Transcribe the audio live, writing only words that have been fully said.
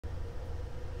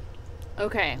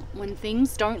Okay, when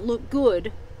things don't look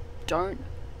good, don't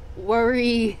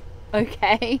worry,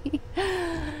 okay?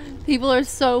 People are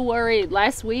so worried.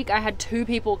 Last week I had 2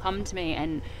 people come to me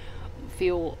and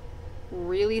feel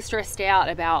really stressed out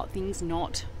about things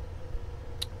not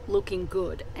looking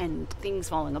good and things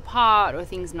falling apart or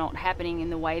things not happening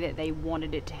in the way that they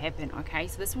wanted it to happen, okay?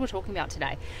 So this is what we're talking about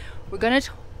today. We're going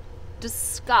to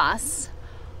discuss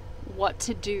what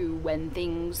to do when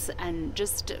things, and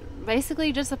just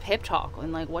basically just a pep talk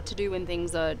on like what to do when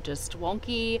things are just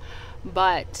wonky,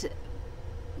 but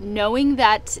knowing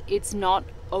that it's not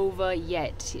over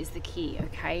yet is the key,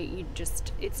 okay?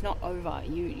 It's not over.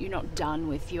 You're not done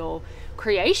with your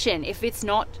creation. If it's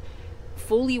not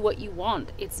fully what you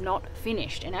want, it's not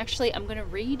finished. And actually, I'm going to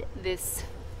read this.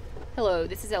 Hello,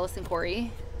 this is Alice and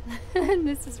Corey. And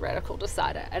this is Radical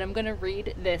Decider. And I'm going to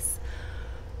read this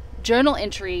journal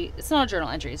entry. It's not a journal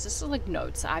entry. It's just like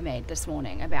notes I made this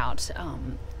morning about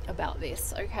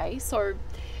this. Okay, so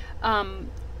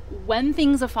when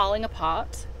things are falling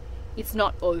apart, it's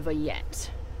not over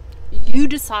yet. You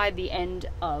decide the end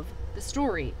of the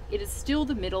story. It is still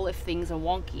the middle if things are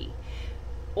wonky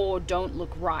or don't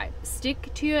look right.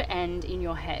 Stick to your end in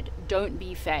your head. Don't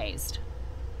be phased.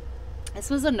 This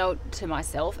was a note to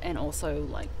myself, and also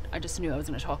like I just knew I was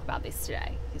going to talk about this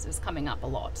today because it's coming up a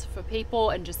lot for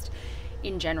people and just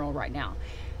in general right now.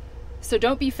 So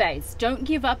don't be phased. Don't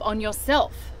give up on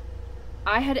yourself.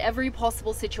 I had every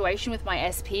possible situation with my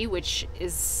SP, which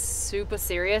is super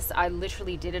serious. I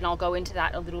literally did, and I'll go into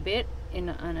that a little bit in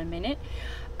a minute.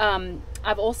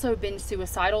 I've also been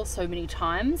suicidal so many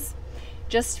times,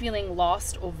 just feeling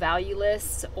lost or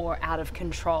valueless or out of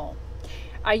control.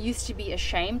 I used to be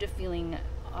ashamed of feeling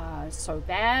so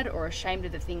bad, or ashamed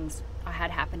of the things I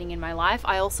had happening in my life.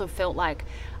 I also felt like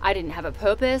I didn't have a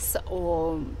purpose,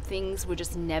 or things were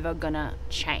just never gonna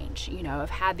change. You know, I've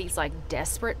had these like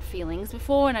desperate feelings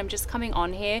before, and I'm just coming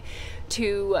on here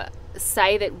to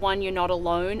say that, one, you're not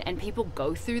alone, and people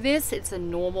go through this. It's a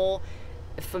normal,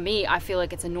 for me, I feel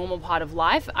like it's a normal part of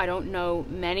life. I don't know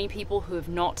many people who have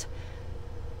not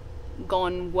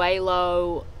gone way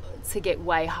low to get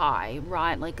way high,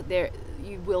 right? Like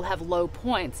you will have low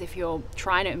points if you're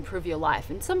trying to improve your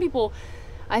life. And some people,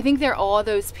 I think there are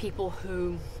those people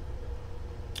who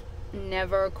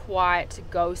never quite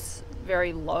go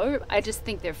very low. I just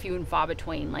think they're few and far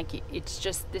between. Like it's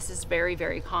just, this is very,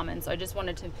 very common. So I just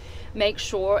wanted to make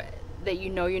sure that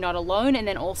you know you're not alone. And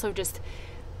then also just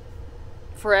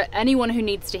for anyone who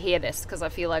needs to hear this, because I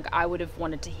feel like I would have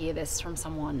wanted to hear this from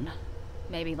someone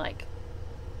maybe like,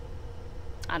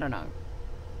 I don't know,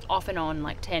 off and on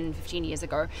like 10, 15 years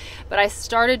ago. But I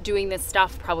started doing this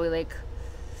stuff probably like,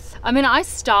 I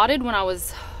started when I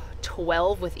was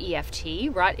 12 with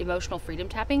EFT, right? Emotional freedom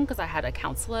tapping, because I had a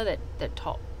counselor that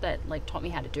taught me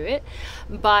how to do it.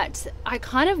 But I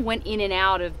kind of went in and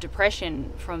out of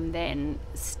depression from then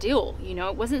still, you know.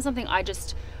 It wasn't something I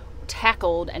just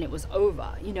tackled and it was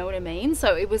over, you know what I mean?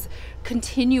 So it was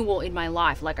continual in my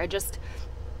life. Like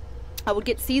I would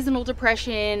get seasonal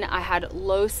depression. I had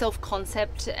low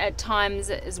self-concept at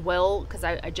times as well, because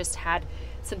I just had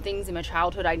some things in my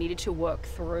childhood I needed to work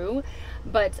through.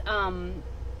 But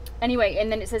anyway,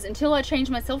 and then it says, until I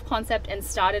changed my self-concept and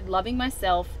started loving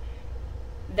myself,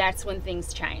 that's when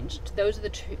things changed. Those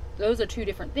are two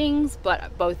different things,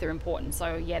 but both are important.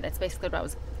 So yeah, that's basically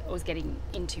what I was getting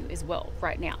into as well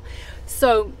right now.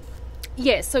 So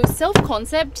yeah, so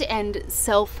self-concept and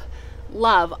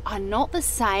self-love are not the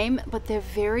same, but they're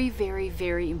very, very,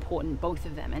 very important, both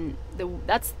of them. And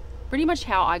that's pretty much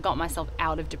how I got myself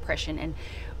out of depression,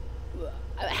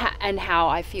 and how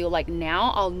I feel like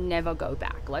now I'll never go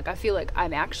back. Like I feel like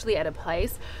I'm actually at a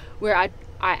place where I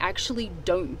actually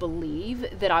don't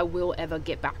believe that I will ever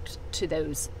get back to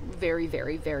those very,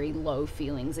 very, very low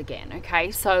feelings again.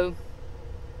 Okay, so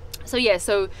yeah,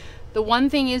 so the one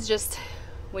thing is just,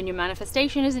 when your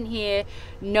manifestation isn't here,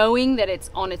 knowing that it's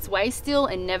on its way still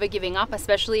and never giving up,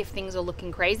 especially if things are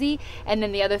looking crazy. And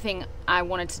then the other thing I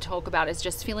wanted to talk about is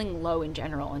just feeling low in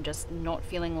general, and just not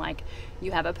feeling like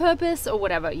you have a purpose or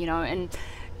whatever, you know. And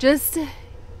just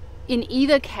in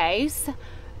either case,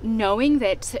 knowing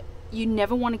that you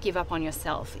never want to give up on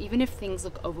yourself, even if things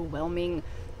look overwhelming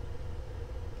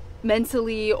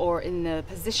mentally or in the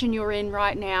position you're in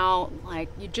right now. Like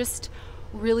you just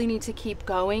really need to keep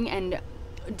going and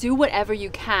do whatever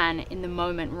you can in the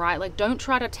moment, right? Like don't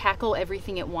try to tackle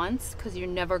everything at once, because you're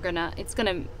never gonna, it's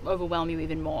gonna overwhelm you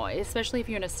even more, especially if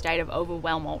you're in a state of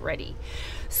overwhelm already.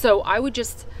 So I would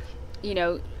just, you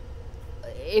know,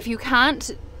 if you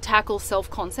can't tackle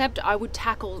self-concept, I would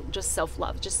tackle just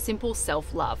self-love, just simple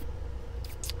self-love.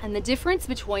 And the difference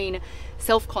between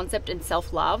self-concept and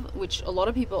self-love, which a lot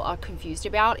of people are confused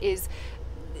about, is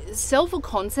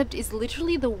self-concept is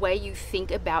literally the way you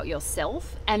think about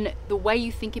yourself and the way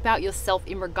you think about yourself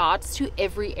in regards to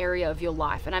every area of your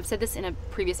life. And I've said this in a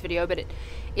previous video, but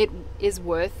it is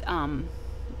worth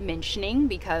mentioning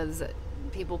because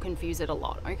people confuse it a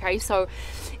lot. Okay, so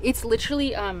it's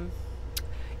literally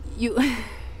you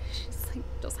she's like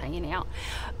just hanging out.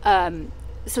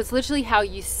 So it's literally how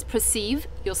you perceive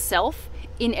yourself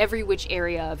in every which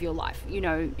area of your life, you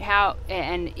know, how,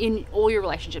 and in all your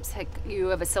relationships, you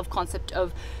have a self-concept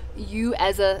of you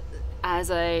as a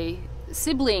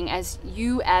sibling, as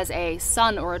you as a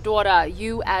son or a daughter,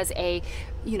 you as a,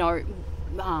 you know,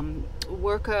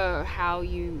 worker, how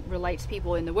you relate to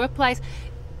people in the workplace.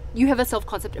 You have a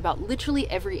self-concept about literally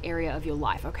every area of your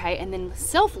life, okay? And then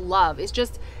self-love is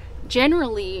just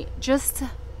generally just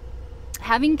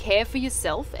having care for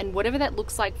yourself, and whatever that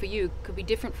looks like for you could be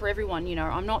different for everyone. You know,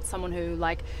 I'm not someone who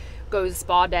like goes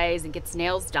spa days and gets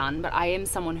nails done, but I am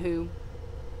someone who,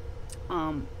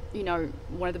 you know,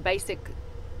 one of the basic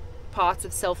parts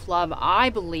of self-love, I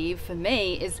believe, for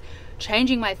me, is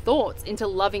changing my thoughts into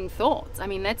loving thoughts. I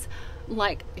mean, that's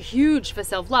like huge for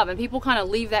self-love, and people kind of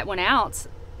leave that one out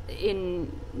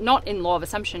not in law of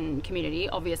assumption community,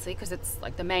 obviously, because it's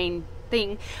like the main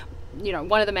thing, you know,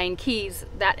 one of the main keys,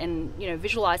 that, and, you know,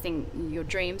 visualizing your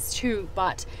dreams too,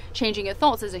 but changing your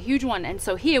thoughts is a huge one. And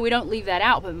so here we don't leave that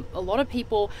out, but a lot of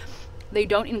people, they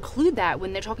don't include that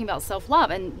when they're talking about self-love.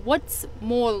 And what's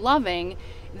more loving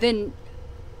than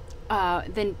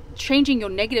changing your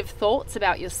negative thoughts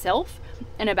about yourself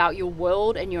and about your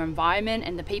world and your environment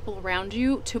and the people around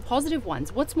you to positive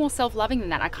ones? What's more self-loving than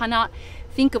that? I cannot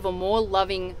think of a more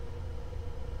loving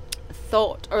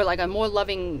thought, or like a more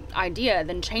loving idea,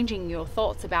 than changing your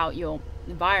thoughts about your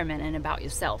environment and about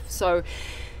yourself. So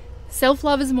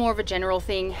self-love is more of a general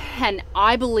thing, and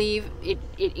I believe it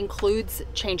includes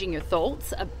changing your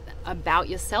thoughts about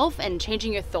yourself and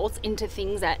changing your thoughts into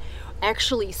things that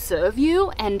actually serve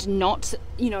you, and not,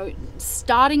 you know,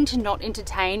 starting to not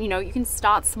entertain. You know, you can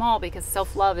start small, because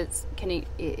self-love is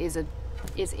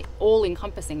all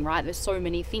encompassing, right? There's so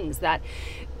many things that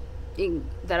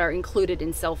are included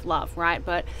in self-love, right?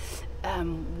 But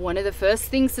one of the first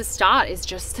things to start is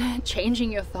just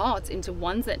changing your thoughts into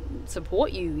ones that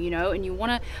support you, you know. And you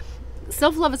want to,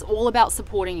 self-love is all about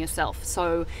supporting yourself.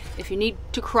 So if you need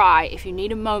to cry, if you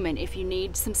need a moment, if you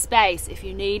need some space, if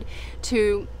you need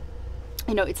to,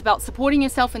 you know, it's about supporting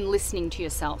yourself and listening to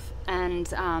yourself,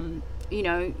 and you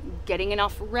know, getting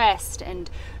enough rest and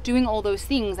doing all those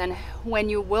things. And when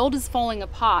your world is falling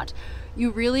apart, you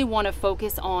really want to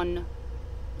focus on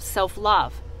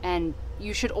self-love, and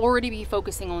you should already be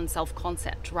focusing on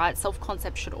self-concept, right?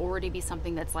 Self-concept should already be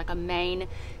something that's like a main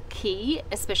key,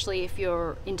 especially if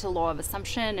you're into law of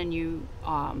assumption and you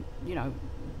you know,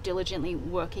 diligently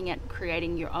working at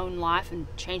creating your own life and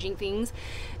changing things.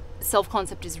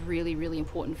 Self-concept is really, really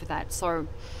important for that. So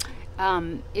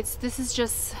this is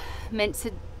just meant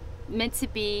to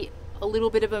be a little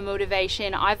bit of a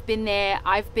motivation. I've been there.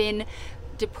 I've been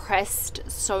depressed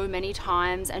so many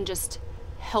times, and just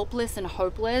helpless and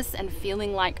hopeless, and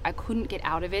feeling like I couldn't get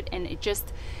out of it. And it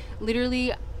just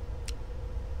literally,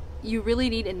 you really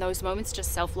need in those moments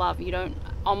just self-love. You don't,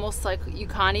 almost like you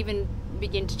can't even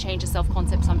begin to change a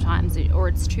self-concept sometimes, or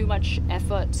it's too much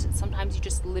effort. Sometimes you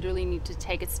just literally need to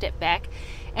take a step back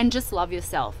and just love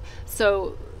yourself.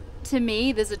 So to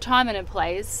me, there's a time and a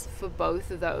place for both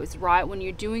of those, right? When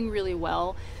you're doing really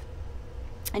well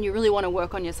and you really want to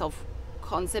work on your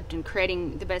self-concept and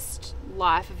creating the best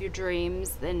life of your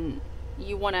dreams, then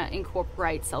you want to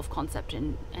incorporate self-concept.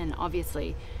 And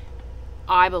obviously,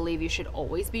 I believe you should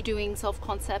always be doing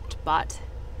self-concept, but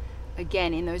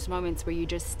again, in those moments where you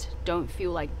just don't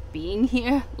feel like being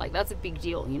here, like that's a big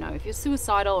deal. You know, if you're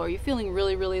suicidal or you're feeling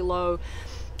really, really low,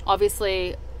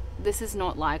 obviously this is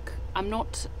not like, I'm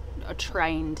not a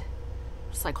trained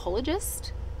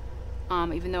psychologist,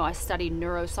 even though I studied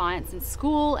neuroscience in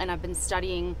school, and I've been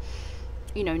studying,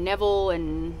 you know, Neville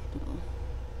and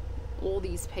all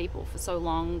these people for so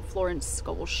long, Florence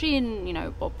Scovel-Shinn, you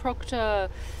know, Bob Proctor,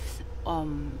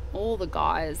 all the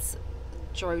guys,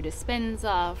 Joe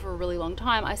Dispenza, for a really long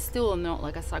time. I still am not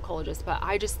like a psychologist, but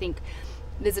I just think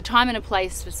there's a time and a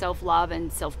place for self-love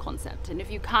and self-concept. And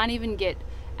if you can't even get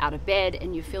out of bed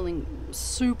and you're feeling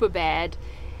super bad,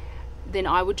 then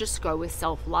I would just go with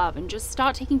self-love and just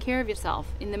start taking care of yourself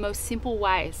in the most simple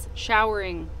ways.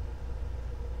 Showering,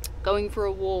 going for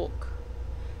a walk,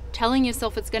 telling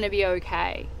yourself it's going to be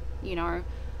okay. You know,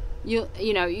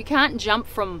 you can't jump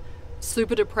from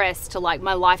super depressed to like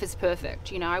my life is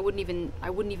perfect. You know, I wouldn't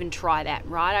even try that,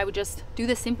 right? I would just do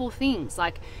the simple things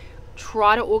like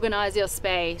try to organize your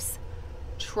space,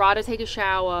 try to take a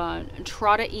shower,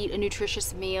 try to eat a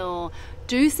nutritious meal,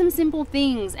 do some simple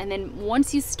things. And then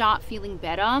once you start feeling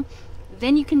better,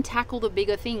 then you can tackle the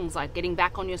bigger things like getting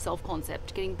back on your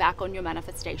self-concept, getting back on your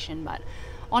manifestation. But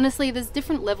honestly, there's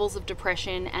different levels of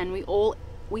depression, and we all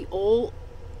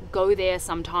go there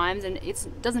sometimes, and it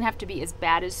doesn't have to be as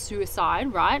bad as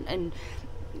suicide, right? And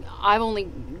I've only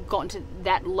gotten to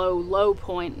that low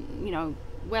point, you know,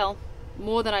 well,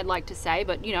 more than I'd like to say,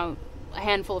 but you know, a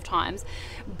handful of times.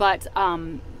 But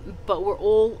we're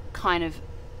all kind of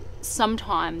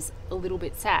sometimes a little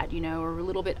bit sad, you know, or a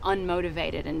little bit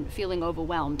unmotivated and feeling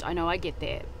overwhelmed. I know I get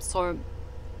there. So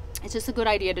it's just a good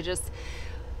idea to just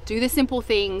do the simple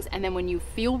things, and then when you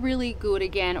feel really good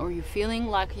again, or you're feeling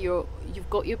like you've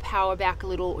got your power back a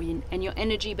little, and your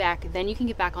energy back, then you can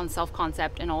get back on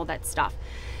self-concept and all that stuff.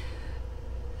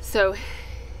 So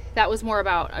that was more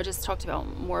about, I just talked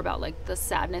about more about like the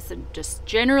sadness and just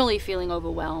generally feeling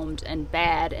overwhelmed and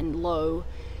bad and low.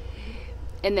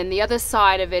 And then the other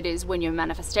side of it is when your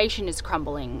manifestation is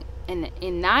crumbling. And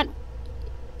in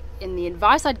the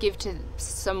advice I'd give to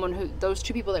those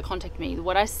two people that contacted me,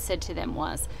 what I said to them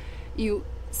was, you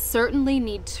certainly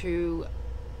need to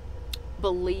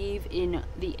believe in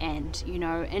the end, you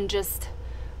know, and just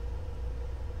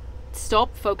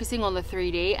stop focusing on the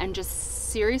 3D and just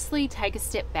seriously take a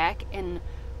step back and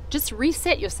just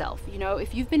reset yourself. You know,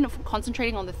 if you've been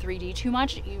concentrating on the 3D too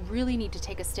much, you really need to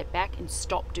take a step back and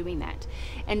stop doing that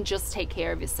and just take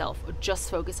care of yourself, or just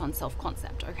focus on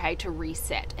self-concept, okay, to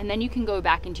reset. And then you can go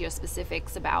back into your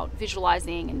specifics about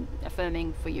visualizing and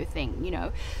affirming for your thing, you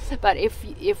know. But if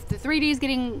the 3D is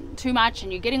getting too much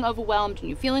and you're getting overwhelmed and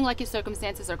you're feeling like your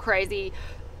circumstances are crazy,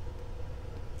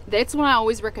 that's when I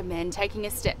always recommend taking a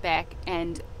step back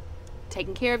and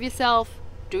taking care of yourself,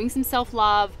 doing some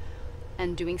self-love,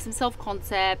 and doing some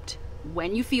self-concept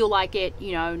when you feel like it,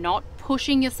 you know, not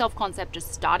pushing your self-concept,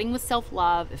 just starting with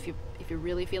self-love if you're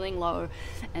really feeling low,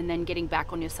 and then getting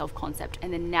back on your self-concept.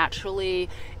 And then naturally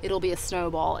it'll be a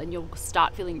snowball and you'll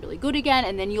start feeling really good again,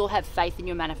 and then you'll have faith in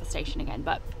your manifestation again.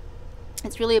 But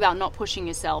it's really about not pushing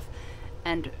yourself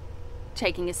and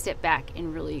taking a step back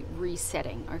and really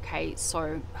resetting, okay?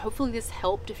 So hopefully this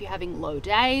helped if you're having low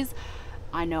days.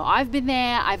 I know I've been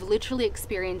there. I've literally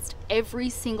experienced every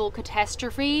single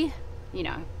catastrophe, you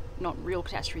know, not real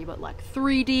catastrophe, but like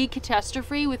 3D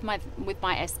catastrophe with my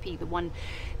SP, the one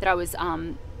that I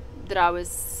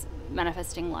was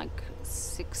manifesting like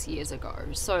 6 years ago.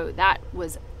 So that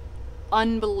was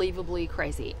unbelievably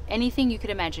crazy. Anything you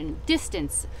could imagine,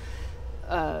 distance,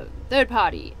 third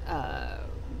party,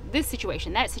 this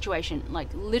situation, that situation, like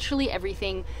literally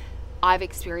everything. I've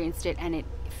experienced it, and it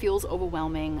feels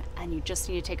overwhelming, and you just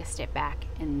need to take a step back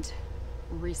and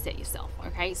reset yourself,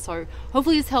 okay? So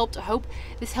hopefully this helped. I hope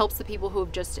this helps the people who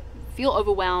have just feel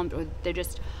overwhelmed, or you're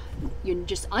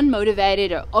just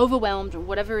unmotivated or overwhelmed or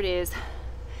whatever it is.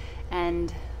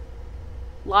 And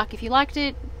like if you liked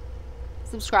it,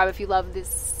 subscribe if you love this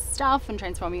stuff and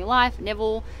transforming your life,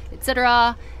 Neville,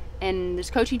 etc. And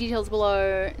there's coaching details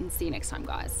below, and see you next time,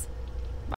 guys.